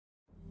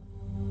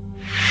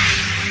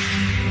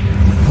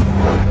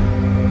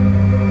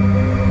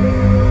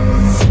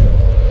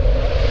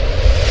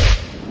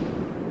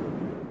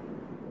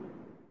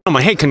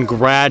hey,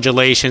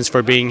 congratulations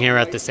for being here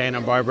at the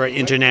Santa Barbara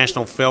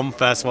International Film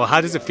Festival.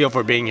 How does it feel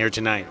for being here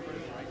tonight?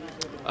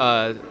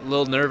 A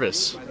little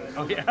nervous.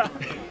 Oh, yeah?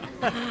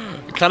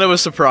 Kind of a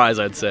surprise,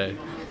 I'd say.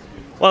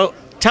 Well,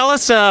 tell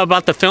us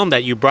about the film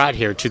that you brought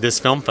here to this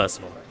film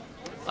festival.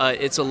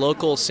 It's a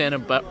local Santa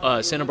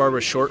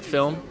Barbara short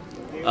film.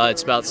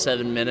 It's about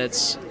 7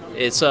 minutes.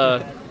 He's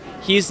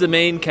the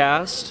main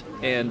cast,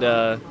 and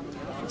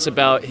it's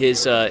about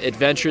his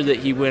adventure that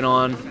he went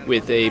on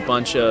with a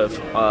bunch of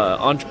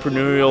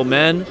entrepreneurial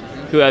men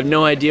who have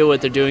no idea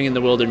what they're doing in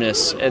the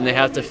wilderness, and they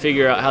have to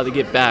figure out how to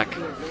get back.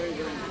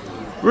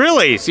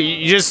 Really? So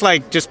you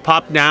just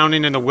pop down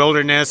into the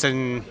wilderness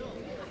and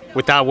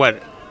without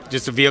what?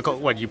 Just a vehicle?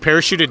 What, you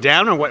parachuted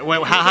down, or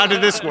what? How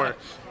did this work?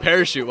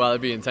 Parachute? Wow,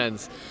 that'd be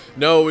intense.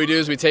 No, what we do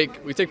is we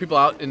take people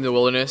out in the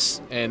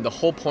wilderness, and the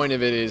whole point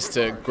of it is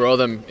to grow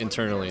them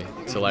internally,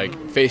 to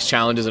like face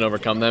challenges and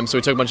overcome them. So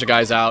we took a bunch of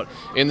guys out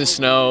in the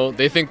snow.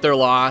 They think they're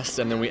lost,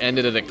 and then we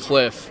ended at a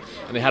cliff,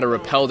 and they had to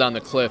rappel down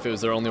the cliff. It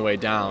was their only way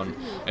down,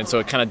 and so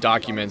it kind of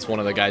documents one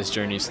of the guys'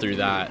 journeys through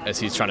that as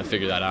he's trying to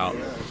figure that out.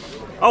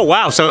 Oh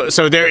wow! So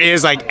there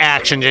is like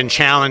actions and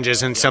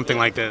challenges in something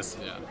like this.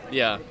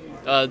 Yeah.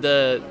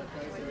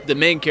 The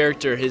main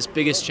character, his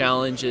biggest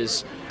challenge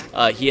is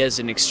he has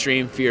an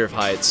extreme fear of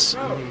heights,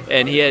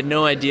 and he had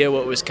no idea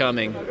what was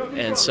coming,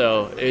 and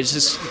so it was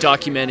just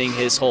documenting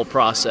his whole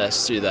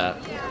process through that.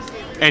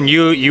 And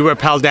you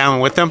rappelled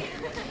down with them?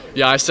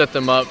 Yeah, I set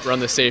them up, run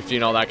the safety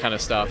and all that kind of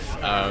stuff,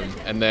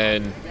 and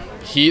then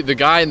the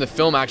guy in the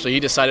film, actually, he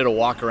decided to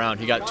walk around.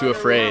 He got too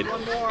afraid,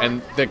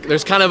 and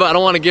there's kind of, I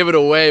don't want to give it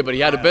away, but he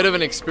had a bit of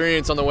an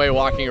experience on the way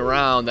walking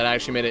around that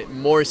actually made it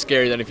more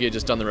scary than if he had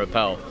just done the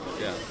rappel.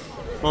 Yeah.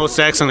 Most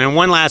excellent. And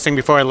one last thing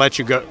before I let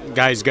you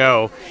guys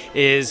go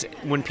is,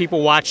 when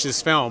people watch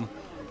this film,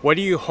 what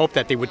do you hope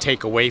that they would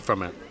take away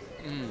from it?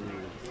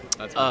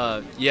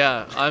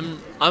 Yeah,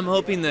 I'm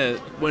hoping that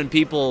when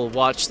people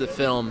watch the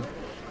film,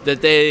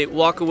 that they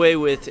walk away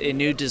with a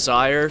new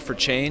desire for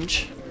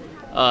change,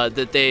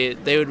 that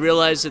they would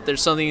realize that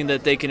there's something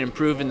that they can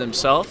improve in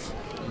themselves.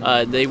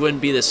 They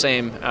wouldn't be the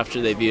same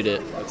after they viewed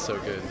it. That's so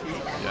good.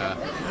 Yeah,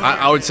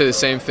 I would say the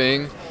same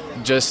thing.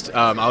 Just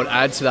I would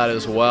add to that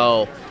as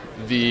well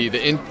the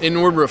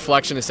inward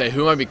reflection to say,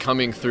 who am I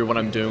becoming through what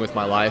I'm doing with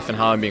my life, and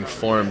how I'm being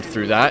formed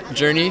through that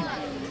journey.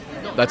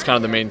 That's kind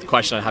of the main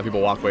question I have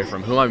people walk away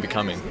from. Who am I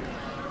becoming?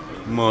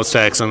 Most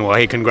excellent. Well,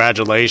 hey,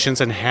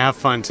 congratulations and have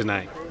fun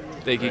tonight.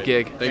 Thank you,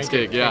 Gig. Thanks,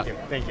 Gig. Yeah.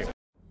 Thank you.